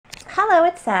Hello,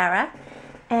 it's Sarah.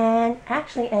 And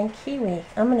Kiwi.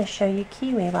 I'm going to show you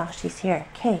Kiwi while she's here.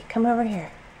 Okay, come over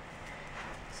here.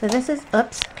 So this is,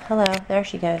 oops, hello, there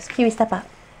she goes. Kiwi, step up.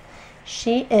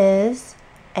 She is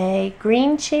a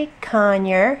green cheek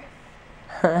conure.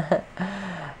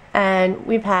 And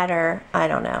we've had her, I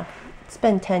don't know, it's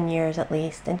been 10 years at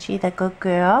least. And she's a good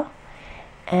girl.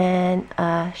 And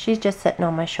she's just sitting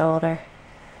on my shoulder.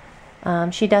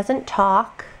 She doesn't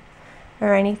talk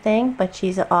or anything, but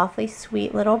she's an awfully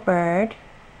sweet little bird.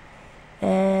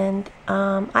 And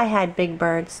I had big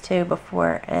birds too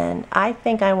before, and I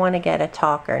think I want to get a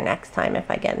talker next time if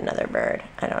I get another bird.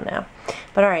 I don't know.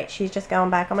 But alright, she's just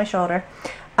going back on my shoulder.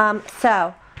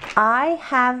 So I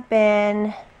have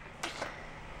been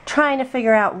trying to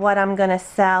figure out what I'm going to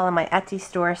sell in my Etsy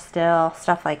store still,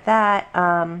 stuff like that.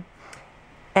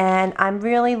 And I'm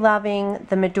really loving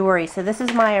the Midori. So this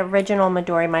is my original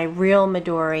Midori, my real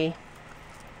Midori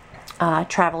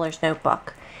Traveler's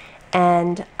Notebook.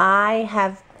 And I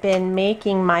have been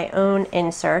making my own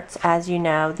inserts, as you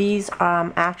know. These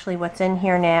actually what's in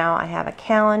here now. I have a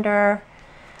calendar,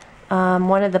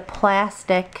 one of the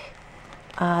plastic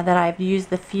that I've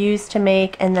used the fuse to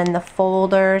make, and then the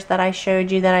folders that I showed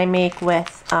you that I make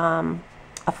with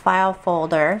a file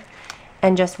folder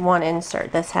and just one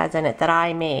insert this has in it that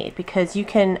I made, because you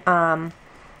can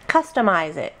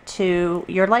customize it to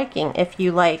your liking if you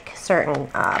like certain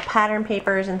pattern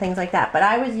papers and things like that. But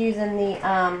I was using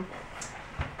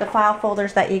the file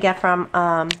folders that you get from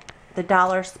the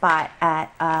dollar spot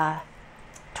at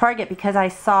Target, because I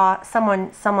saw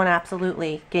someone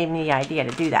absolutely gave me the idea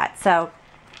to do that. So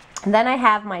then I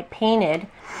have my painted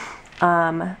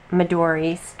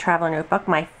Midori's Traveler Notebook,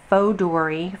 my faux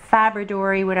dory,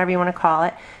 Fabridori, whatever you want to call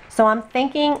it. So I'm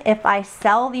thinking if I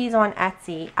sell these on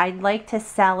Etsy, I'd like to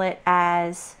sell it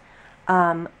as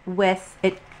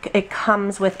it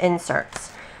comes with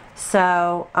inserts.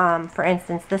 So for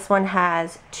instance, this one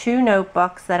has 2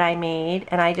 notebooks that I made,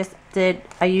 and I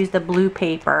used the blue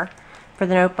paper for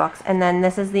the notebooks, and then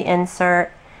this is the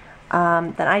insert.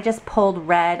 Then I just pulled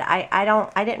red.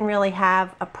 I didn't really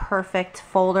have a perfect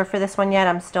folder for this one yet.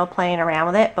 I'm still playing around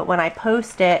with it, but when I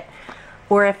post it,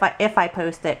 or if I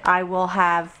post it, I will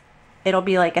have, it'll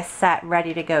be like a set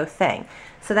ready to go thing.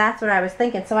 So that's what I was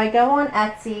thinking. So I go on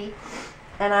Etsy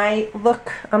and I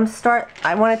look,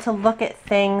 I wanted to look at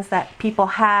things that people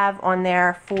have on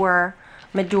there for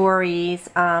Midori's.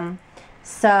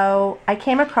 So I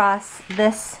came across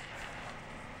this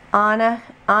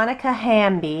Annika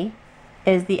Hamby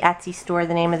is the Etsy store,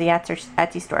 the name of the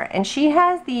Etsy store, and she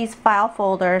has these file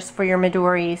folders for your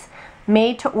Midori's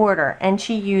made to order, and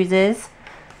she uses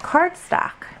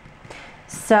cardstock.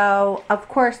 So of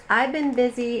course I've been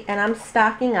busy and I'm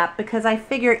stocking up, because I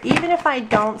figure even if I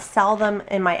don't sell them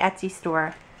in my Etsy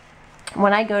store,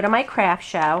 when I go to my craft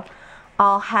show,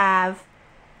 I'll have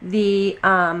the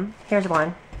here's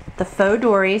one, the faux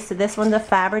dory. So this one's a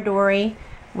Fabridori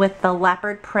with the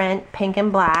leopard print, pink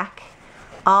and black.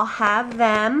 I'll have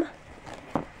them,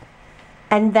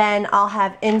 and then I'll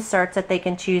have inserts that they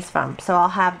can choose from. So I'll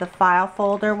have the file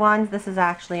folder ones. This is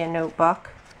actually a notebook.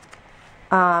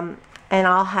 And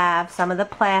I'll have some of the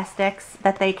plastics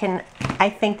that they can, I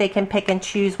think they can pick and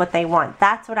choose what they want.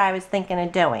 That's what I was thinking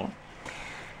of doing.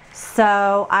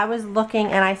 So I was looking,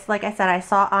 and like I said, I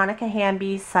saw Annika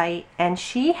Hamby's site, and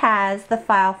she has the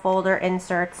file folder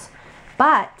inserts,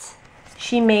 but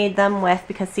she made them with,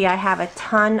 because see, I have a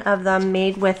ton of them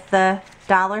made with the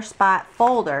dollar spot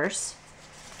folders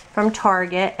from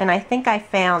Target, and I think I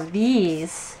found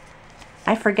these.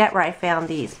 I forget where I found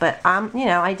these, but you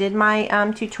know, I did my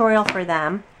tutorial for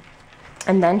them.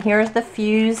 And then here's the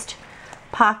fused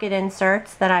pocket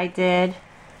inserts that I did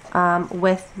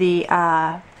with the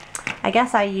I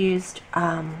guess I used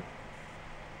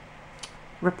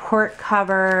report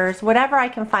covers, whatever I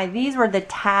can find. These were the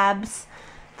tabs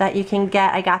that you can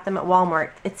get. I got them at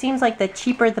Walmart. It seems like the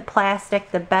cheaper the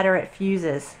plastic, the better it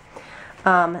fuses.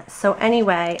 So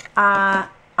anyway,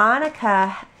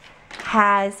 Annika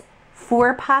has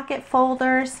 4 pocket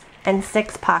folders and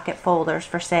 6 pocket folders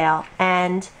for sale,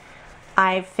 and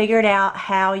I figured out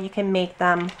how you can make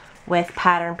them with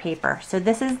pattern paper. So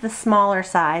this is the smaller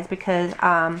size, because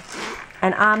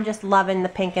and I'm just loving the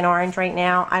pink and orange right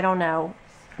now. I don't know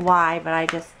why, but I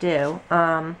just do.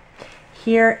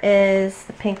 Here is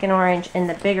the pink and orange in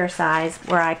the bigger size,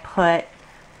 where I put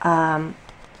a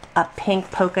pink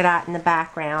polka dot in the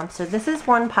background. So this is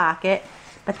one pocket,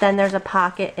 but then there's a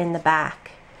pocket in the back.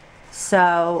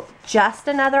 So just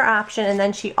another option. And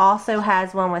then she also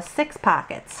has one with 6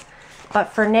 pockets.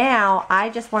 But for now, I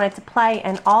just wanted to play,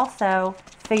 and also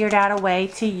figured out a way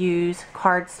to use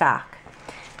cardstock.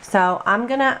 So I'm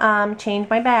gonna change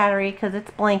my battery because it's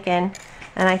blinking,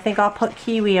 and I think I'll put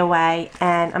Kiwi away,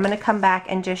 and I'm gonna come back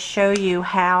and just show you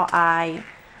how I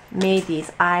made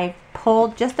these. I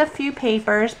pulled just a few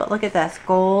papers, but look at this,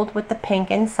 gold with the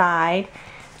pink inside.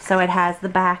 So it has the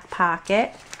back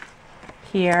pocket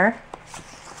here.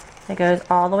 It goes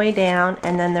all the way down,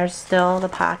 and then there's still the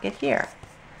pocket here.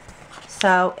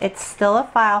 So it's still a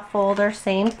file folder,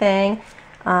 same thing.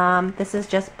 This is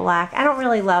just black. I don't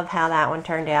really love how that one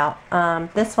turned out.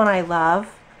 This one I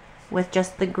love with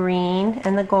just the green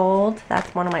and the gold.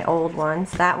 That's one of my old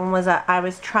ones. That one was I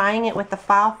was trying it with the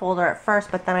file folder at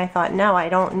first, but then I thought, no, I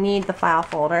don't need the file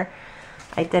folder.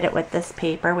 I did it with this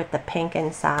paper with the pink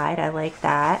inside. I like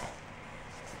that.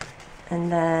 And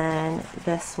then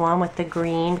this one with the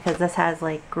green, because this has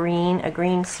like green, a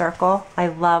green circle. I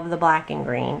love the black and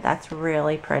green. That's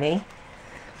really pretty.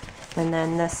 And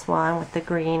then this one with the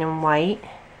green and white.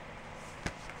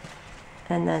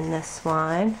 And then this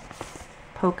one,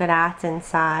 polka dots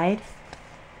inside.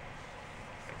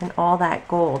 And all that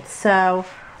gold. So,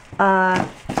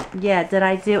 yeah, did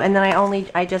I do, and then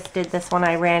I just did this one.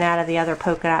 I ran out of the other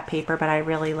polka dot paper, but I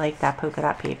really like that polka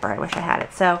dot paper. I wish I had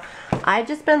it. So I've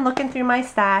just been looking through my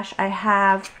stash. I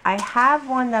have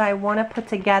one that I want to put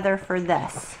together for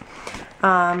this.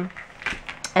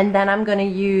 And then I'm going to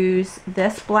use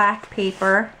this black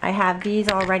paper. I have these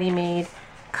already made,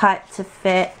 cut to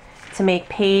fit to make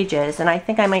pages, and I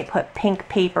think I might put pink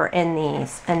paper in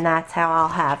these, and that's how I'll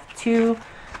have two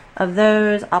of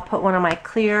those. I'll put one of my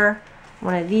clear,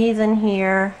 one of these in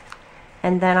here,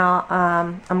 and then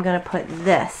I'm going to put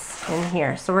this in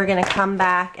here. So we're going to come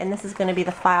back, and this is going to be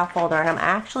the file folder, and I'm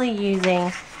actually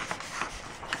using,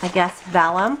 I guess,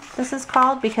 vellum, this is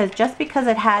called, because just because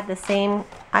it had the same,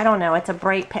 I don't know, it's a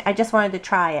bright, I just wanted to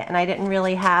try it, and I didn't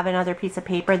really have another piece of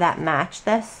paper that matched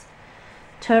this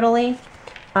totally.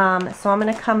 So I'm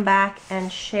going to come back and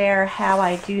share how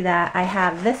I do that. I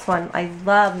have this one. I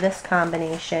love this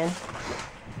combination.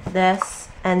 This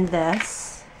and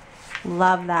this.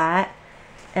 Love that.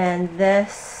 And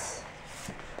this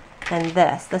and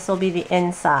this. This will be the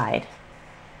inside.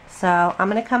 So I'm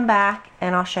going to come back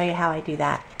and I'll show you how I do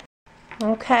that.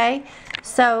 Okay,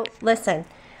 so listen.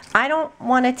 I don't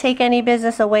want to take any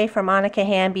business away from Annika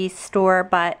Hamby's store,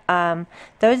 but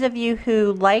those of you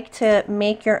who like to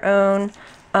make your own,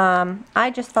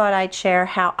 I just thought I'd share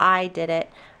how I did it.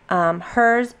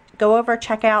 Hers, go over,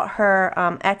 check out her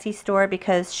Etsy store,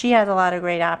 because she has a lot of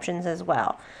great options as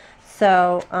well.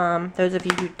 So those of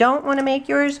you who don't want to make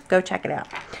yours, go check it out.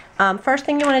 First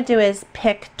thing you want to do is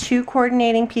pick two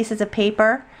coordinating pieces of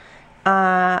paper.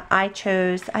 I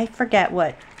chose, I forget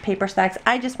what paper stacks.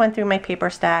 I just went through my paper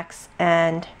stacks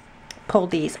and pulled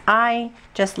these. I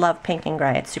just love pink and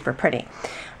gray. It's super pretty.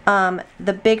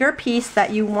 The bigger piece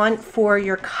that you want for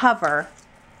your cover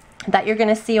that you're going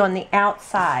to see on the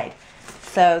outside,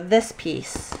 so this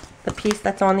piece, the piece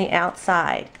that's on the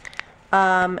outside,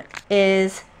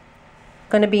 is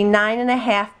going to be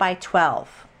 9.5 by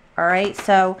 12. All right,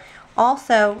 so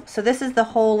also, so this is the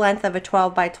whole length of a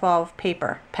 12 by 12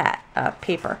 paper,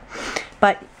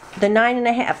 but the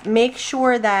 9.5, make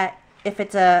sure that if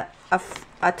it's a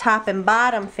top and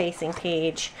bottom facing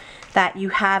page, that you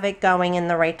have it going in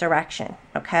the right direction.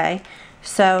 Okay,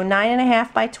 so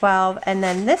 9.5 by 12, and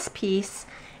then this piece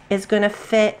is going to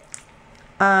fit,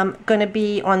 going to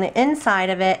be on the inside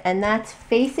of it, and that's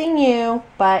facing you,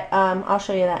 but I'll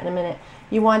show you that in a minute.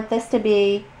 You want this to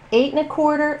be 8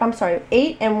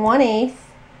 1/8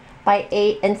 by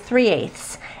 8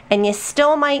 3/8, and you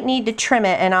still might need to trim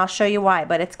it, and I'll show you why,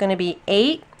 but it's going to be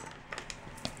 8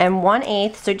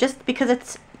 1/8, so just because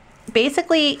it's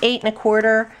basically 8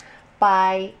 1/4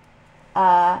 by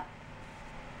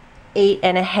 8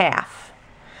 1/2,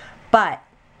 but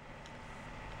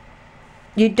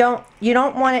you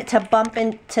don't want it to bump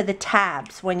into the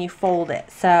tabs when you fold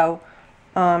it. So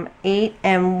 8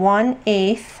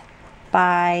 1/8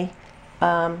 by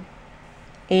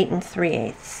 8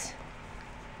 3/8.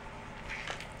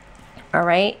 All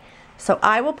right, so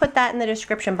I will put that in the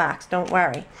description box, don't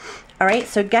worry. All right,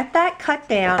 so get that cut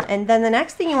down, and then the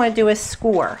next thing you want to do is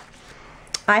score.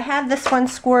 I have this one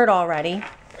scored already,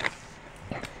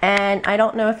 and I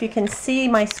don't know if you can see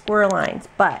my score lines,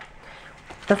 but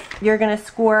you're going to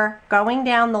score going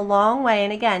down the long way,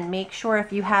 and again, make sure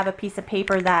if you have a piece of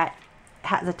paper that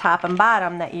has a top and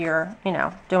bottom that you're,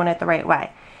 doing it the right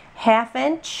way. 1/2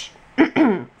 inch,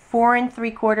 4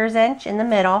 3/4 inch in the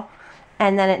middle,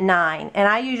 and then at 9. And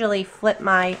I usually flip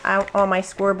on my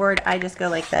scoreboard, I just go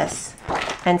like this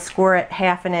and score it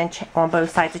 1/2 inch on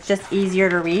both sides. It's just easier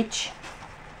to reach.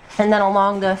 And then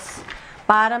along this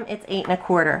bottom it's 8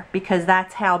 1/4 because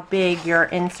that's how big your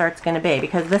insert's going to be,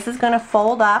 because this is going to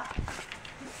fold up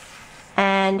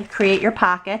and create your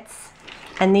pockets,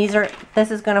 and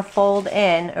this is going to fold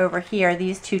in over here.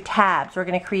 These two tabs, we're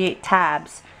going to create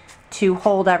tabs to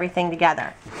hold everything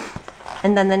together.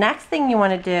 And then the next thing you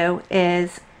want to do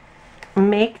is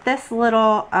make this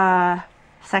little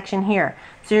section here.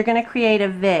 So you're going to create a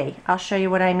V. I'll show you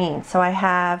what I mean. So do I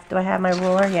have my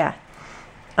ruler? Yeah.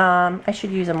 I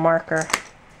should use a marker.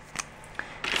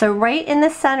 So right in the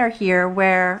center here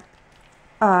where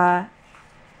the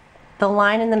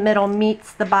line in the middle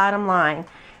meets the bottom line,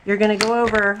 you're going to go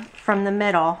over from the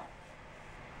middle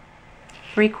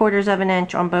 3/4 of an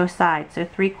inch on both sides. So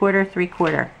 3/4,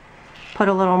 3/4. Put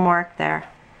a little mark there.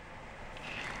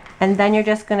 And then you're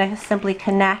just going to simply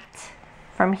connect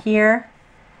from here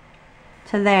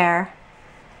to there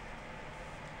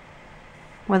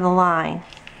with a line.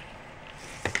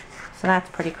 So that's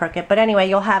pretty crooked, but anyway,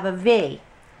 you'll have a V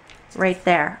right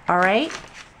there. All right.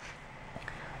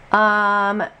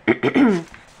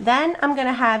 Then I'm going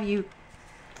to have you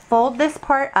fold this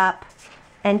part up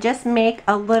and just make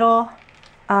a little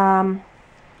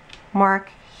mark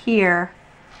here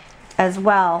as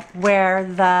well where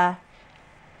the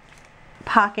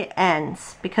pocket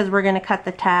ends, because we're going to cut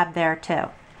the tab there too.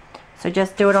 So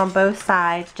just do it on both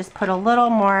sides. Just put a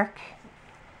little mark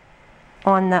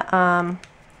on the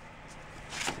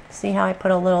see how I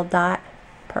put a little dot,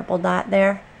 purple dot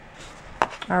there?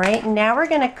 Alright, now we're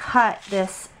going to cut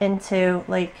this into,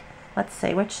 like, let's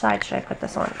see, which side should I put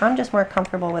this on? I'm just more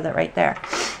comfortable with it right there.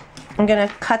 I'm going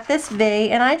to cut this V,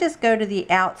 and I just go to the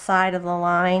outside of the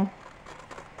line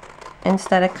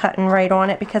instead of cutting right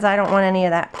on it, because I don't want any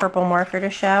of that purple marker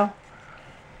to show.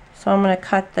 So I'm going to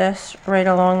cut this right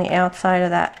along the outside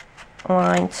of that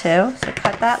line too. So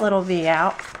cut that little V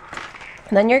out.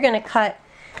 And then you're going to cut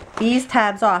these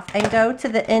tabs off and go to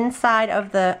the inside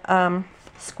of the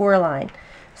score line.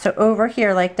 So over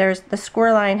here, like the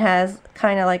score line has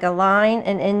kind of like a line,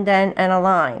 an indent, and a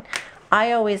line.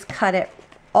 I always cut it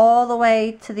all the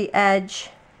way to the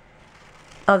edge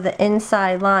of the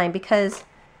inside line, because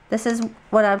this is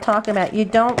what I'm talking about. You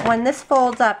don't, when this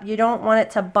folds up, you don't want it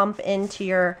to bump into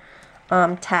your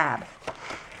tab.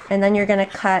 And then you're going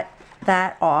to cut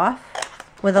that off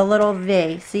with a little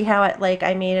V. See how it, like,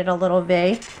 I made it a little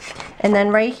V? And then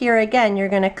right here again, you're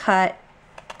going to cut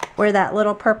where that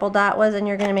little purple dot was, and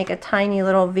you're going to make a tiny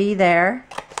little V there.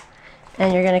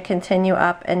 And you're going to continue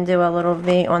up and do a little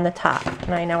V on the top.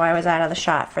 And I know I was out of the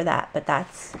shot for that, but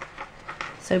that's...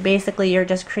 So basically you're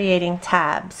just creating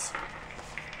tabs.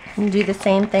 And do the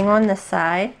same thing on this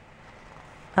side.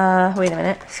 Wait a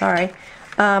minute, sorry.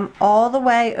 All the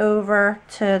way over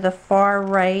to the far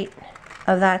right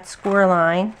of that score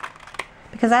line,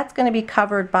 because that's going to be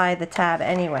covered by the tab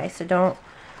anyway, so don't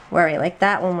worry. Like,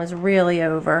 that one was really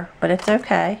over, but it's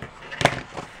okay.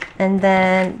 And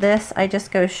then this, I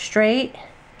just go straight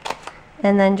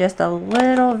and then just a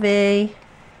little V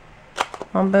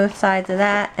on both sides of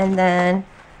that, and then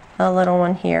a little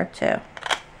one here too.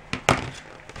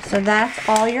 So that's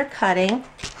all you're cutting.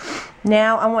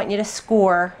 Now I want you to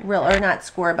score, or not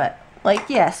score, but like,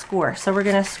 yeah, score. So we're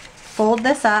going to fold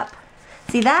this up.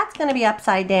 See, that's going to be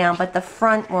upside down, but the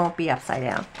front won't be upside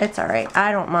down. It's alright,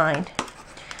 I don't mind.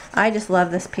 I just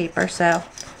love this paper, so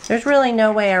there's really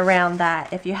no way around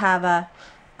that. If you have a,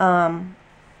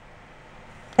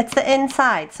 it's the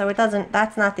inside, so it doesn't,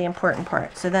 that's not the important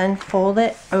part. So then fold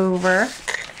it over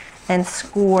and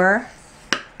score.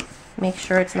 Make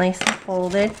sure it's nice and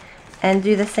folded. And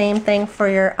do the same thing for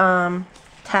your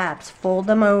tabs. Fold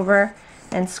them over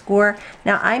and score.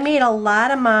 Now, I made a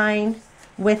lot of mine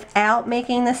without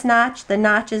making this notch. The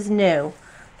notch is new.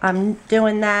 I'm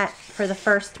doing that for the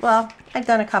first, well, I've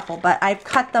done a couple, but I've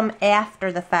cut them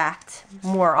after the fact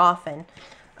more often.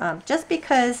 Just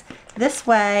because this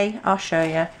way, I'll show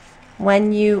you,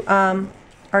 when you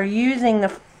are using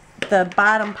the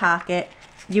bottom pocket,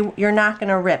 you're not going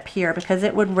to rip here, because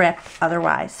it would rip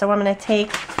otherwise. So I'm going to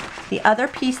take the other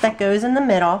piece that goes in the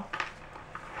middle,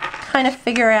 kind of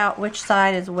figure out which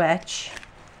side is which.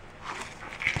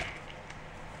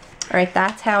 Alright,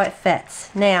 that's how it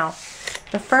fits. Now,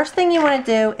 the first thing you want to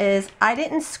do is, I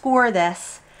didn't score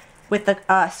this with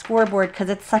the scoreboard because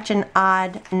it's such an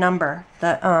odd number.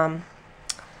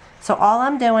 So all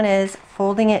I'm doing is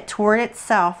folding it toward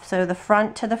itself, so the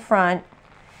front to the front.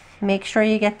 Make sure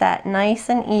you get that nice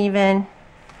and even,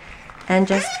 and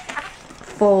just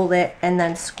fold it and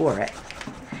then score it.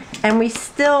 And we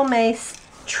still may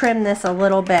trim this a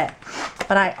little bit,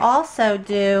 but I also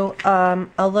do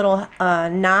a little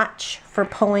notch for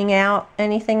pulling out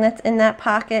anything that's in that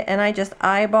pocket, and I just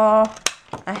eyeball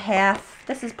a half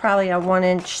this is probably a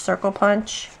 1-inch circle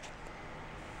punch.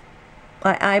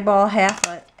 I eyeball half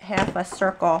a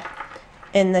circle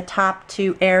in the top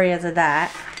 2 areas of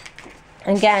that.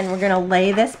 Again, we're going to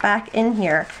lay this back in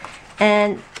here.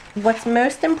 And what's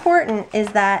most important is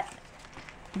that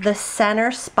the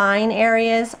center spine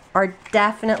areas are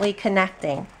definitely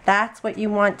connecting. That's what you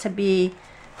want to be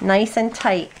nice and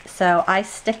tight. So I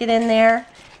stick it in there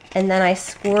and then I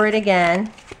score it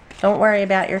again. Don't worry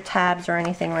about your tabs or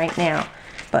anything right now,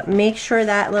 but make sure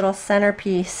that little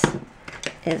centerpiece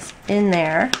is in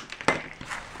there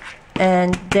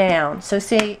and down. So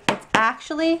see, it's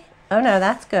actually, oh no,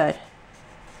 that's good.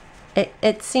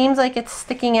 It seems like it's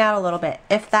sticking out a little bit.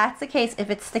 If that's the case, if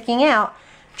it's sticking out,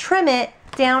 trim it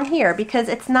down here because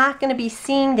it's not going to be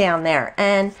seen down there.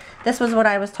 And this was what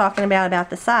I was talking about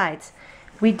the sides.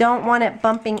 We don't want it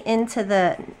bumping into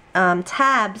the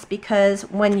tabs because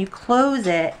when you close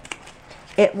it,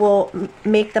 it will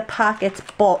make the pockets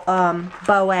bow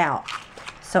out.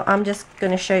 So I'm just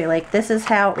going to show you, like, this is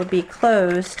how it would be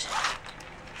closed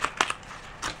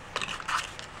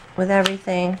with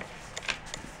everything.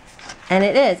 And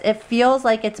it is. It feels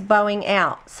like it's bowing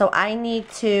out. So I need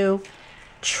to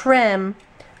trim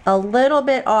a little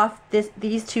bit off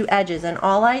these 2 edges. And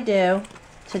all I do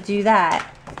to do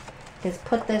that is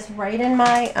put this right in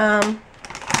my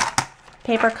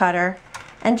paper cutter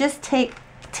and just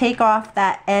take off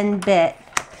that end bit.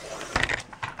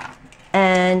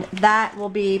 And that will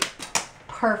be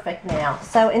perfect now.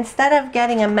 So instead of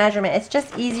getting a measurement, it's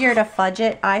just easier to fudge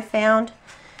it, I found.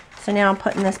 So now I'm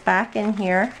putting this back in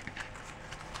here,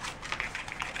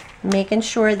 making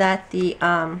sure that the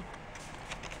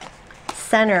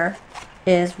center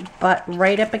is but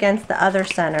right up against the other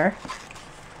center.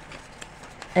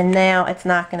 And now it's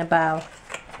not going to bow.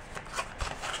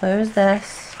 Close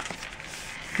this.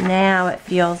 Now it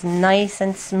feels nice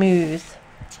and smooth.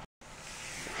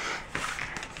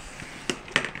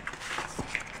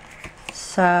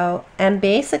 So, and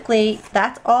basically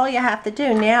that's all you have to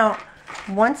do. Now,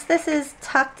 once this is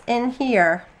tucked in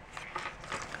here,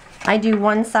 I do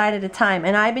one side at a time,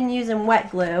 and I've been using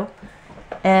wet glue,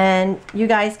 and you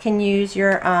guys can use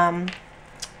your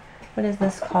what is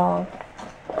this called?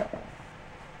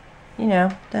 You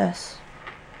know, this,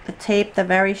 the tape, the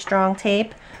very strong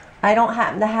tape. I don't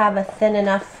happen to have a thin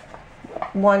enough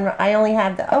one. I only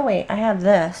have the, oh wait, I have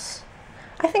this.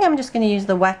 I think I'm just going to use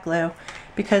the wet glue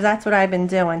because that's what I've been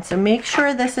doing. So make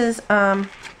sure this is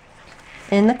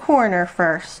in the corner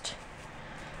first,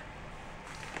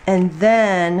 and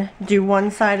then do one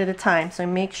side at a time. So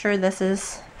make sure this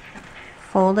is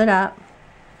folded up.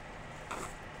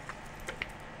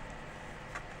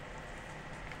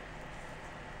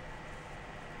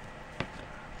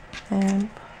 And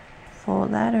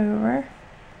fold that over.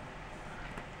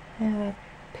 I have a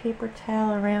paper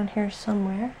towel around here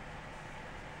somewhere.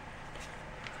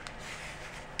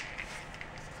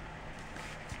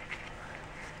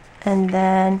 And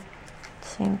then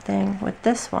same thing with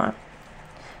this one.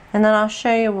 And then I'll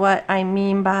show you what I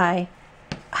mean by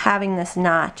having this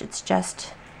notch. It's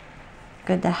just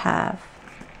good to have.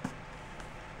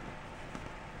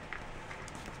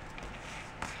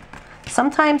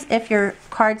 Sometimes if your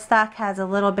cardstock has a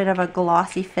little bit of a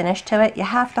glossy finish to it, you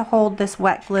have to hold this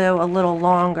wet glue a little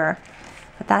longer.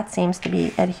 But that seems to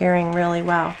be adhering really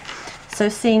well. So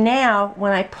see, now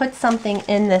when I put something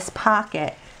in this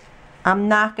pocket, I'm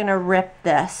not going to rip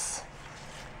this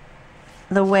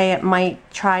the way it might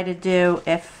try to do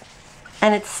if,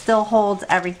 and it still holds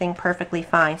everything perfectly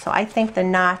fine. So I think the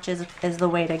notch is the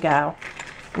way to go.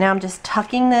 Now I'm just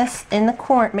tucking this in the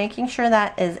corner, making sure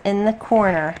that is in the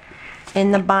corner,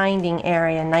 in the binding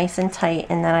area, nice and tight,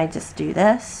 and then I just do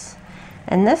this.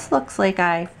 And this looks like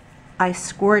I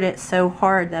scored it so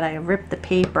hard that I ripped the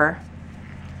paper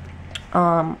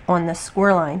on the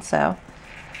score line, so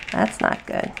that's not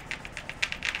good.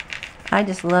 I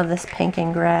just love this pink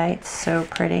and gray. It's so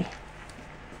pretty.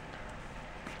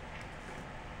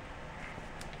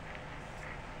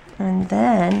 And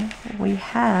then we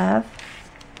have,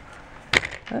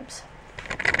 oops.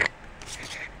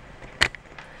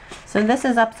 So this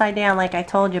is upside down like I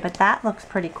told you, but that looks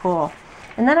pretty cool.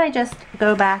 And then I just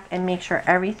go back and make sure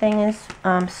everything is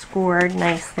scored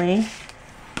nicely.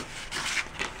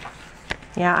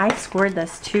 Yeah, I scored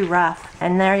this too rough.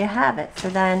 And there you have it. So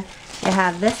then you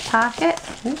have this pocket.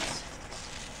 Oops.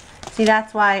 See,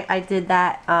 that's why I did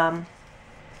that,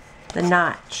 the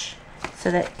notch, so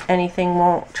that anything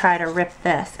won't try to rip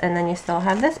this. And then you still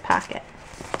have this pocket.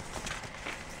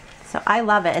 So I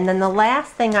love it. And then the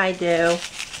last thing I do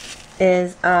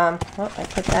is, oh, I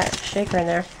put that shaker in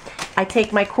there. I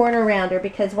take my corner rounder,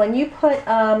 because when you put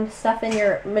stuff in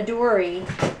your Midori,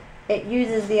 it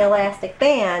uses the elastic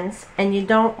bands, and you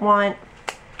don't want,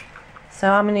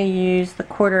 so I'm going to use the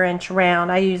 1/4 inch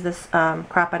round. I use this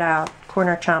Crocodile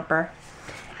corner chomper,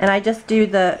 and I just do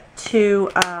the two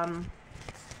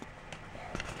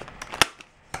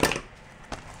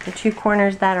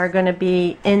corners that are going to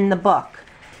be in the book,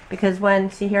 because when,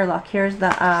 see here, look, here's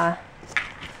the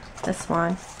this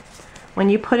one. When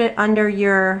you put it under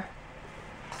your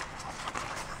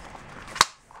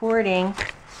cording,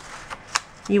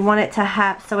 you want it to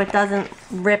have, so it doesn't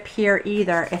rip here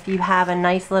either, if you have a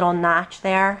nice little notch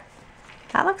there.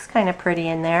 That looks kind of pretty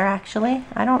in there, actually.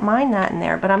 I don't mind that in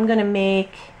there, but I'm going to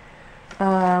make,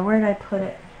 where did I put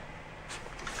it?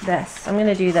 This. I'm going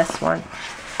to do this one.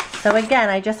 So again,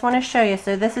 I just want to show you,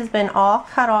 so this has been all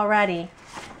cut already.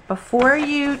 Before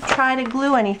you try to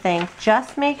glue anything,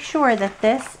 just make sure that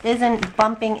this isn't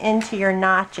bumping into your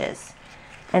notches,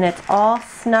 and it's all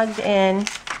snugged in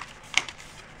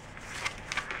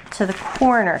to the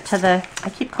corner, to the, I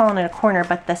keep calling it a corner,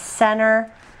 but the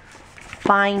center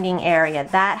binding area.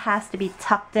 That has to be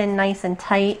tucked in nice and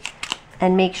tight,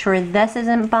 and make sure this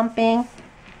isn't bumping.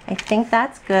 I think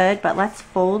that's good, but let's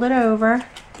fold it over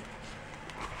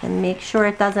and make sure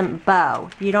it doesn't bow.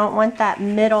 You don't want that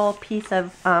middle piece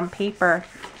of paper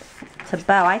to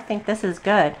bow. I think this is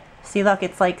good. See, look,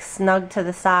 it's like snug to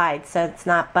the side, so it's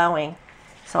not bowing.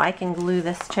 So I can glue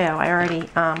this too. I already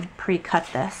pre-cut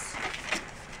this.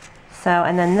 So,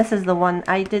 and then this is the one,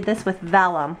 I did this with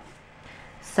vellum.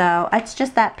 So it's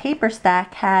just that paper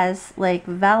stack has like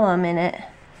vellum in it.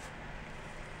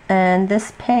 And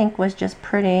this pink was just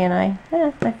pretty, and I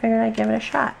figured I'd give it a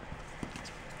shot.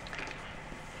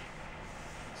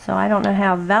 So I don't know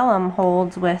how vellum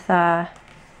holds with wet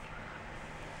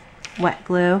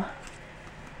glue.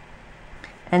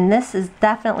 And this is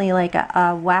definitely like a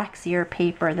waxier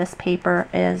paper. This paper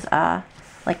is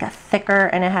like a thicker,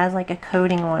 and it has like a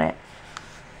coating on it.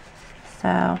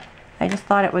 So I just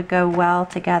thought it would go well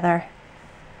together.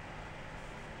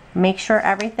 Make sure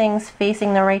everything's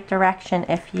facing the right direction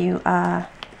if you,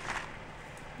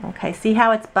 okay, see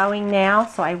how it's bowing now?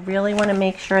 So I really want to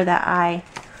make sure that I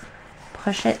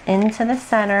push it into the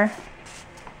center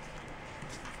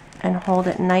and hold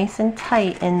it nice and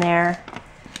tight in there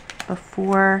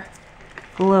before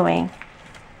gluing.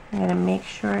 I'm going to make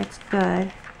sure it's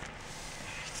good.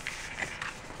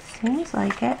 Seems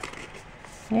like it.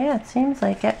 Yeah, it seems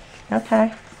like it.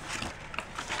 Okay.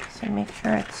 So make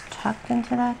sure it's tucked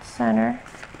into that center.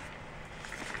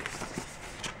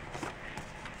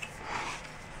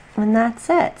 And that's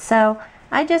it. So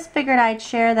I just figured I'd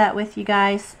share that with you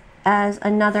guys as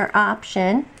another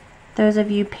option. Those of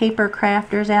you paper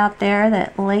crafters out there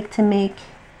that like to make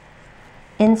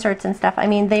inserts and stuff, I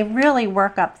mean, they really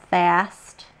work up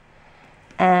fast,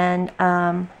 and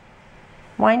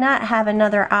why not have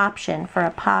another option for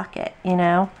a pocket, you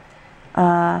know?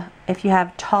 If you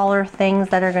have taller things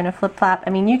that are going to flip-flop, I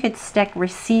mean, you could stick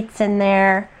receipts in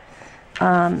there,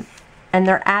 and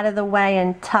they're out of the way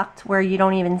and tucked where you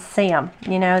don't even see them,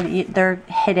 you know, they're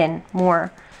hidden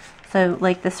more. So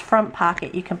like this front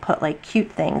pocket, you can put like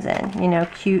cute things in, you know,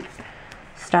 cute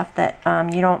stuff that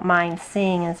you don't mind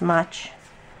seeing as much.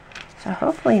 So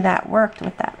hopefully that worked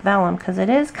with that vellum, because it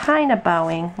is kind of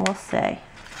bowing. We'll see.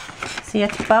 See,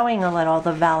 it's bowing a little,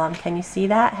 the vellum. Can you see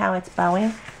that, how it's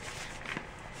bowing?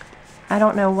 I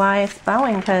don't know why it's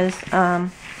bowing, because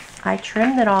I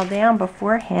trimmed it all down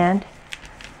beforehand.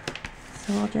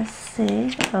 So we'll just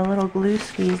see. A little glue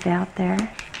squeezed out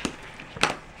there.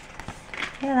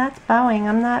 Yeah, that's bowing.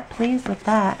 I'm not pleased with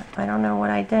that. I don't know what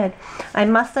I did. I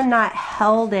must have not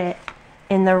held it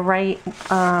in the right,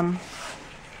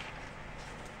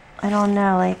 I don't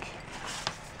know, like,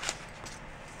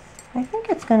 I think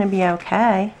it's going to be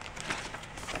okay.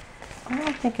 I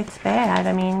don't think it's bad.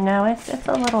 I mean, no, it's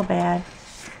a little bad.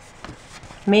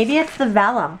 Maybe it's the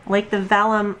vellum. Like the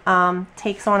vellum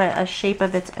takes on a shape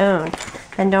of its own.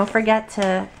 And don't forget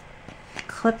to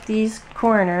clip these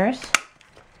corners,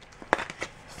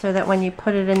 so that when you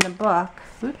put it in the book,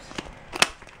 oops,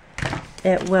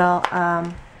 it will,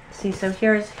 see, so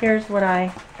here's what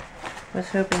I was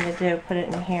hoping to do, put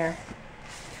it in here.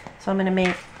 So I'm going to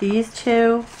make these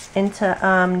two into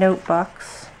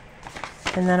notebooks,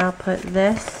 and then I'll put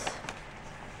this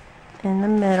in the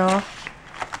middle,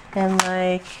 and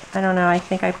like, I don't know, I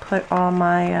think I put all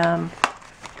my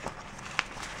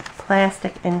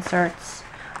plastic inserts.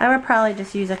 I would probably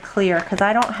just use a clear, because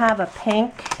I don't have a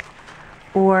pink.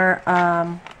 Or,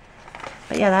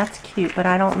 but yeah, that's cute, but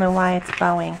I don't know why it's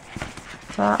bowing.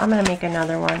 So I'm going to make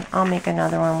another one. I'll make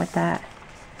another one with that.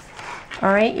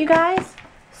 Alright, you guys.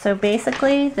 So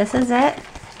basically, this is it.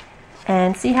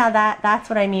 And see how that's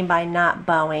what I mean by not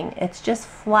bowing. It's just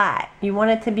flat. You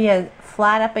want it to be a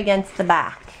flat up against the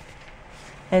back.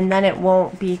 And then it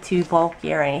won't be too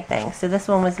bulky or anything. So this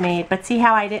one was made, but see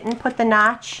how I didn't put the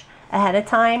notch ahead of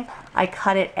time? I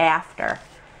cut it after.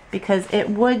 Because it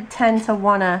would tend to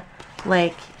want to,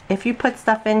 like, if you put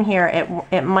stuff in here,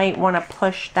 it might want to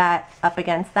push that up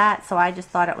against that. So I just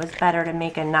thought it was better to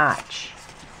make a notch.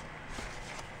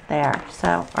 There.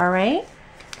 So, alright.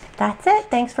 That's it.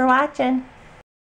 Thanks for watching.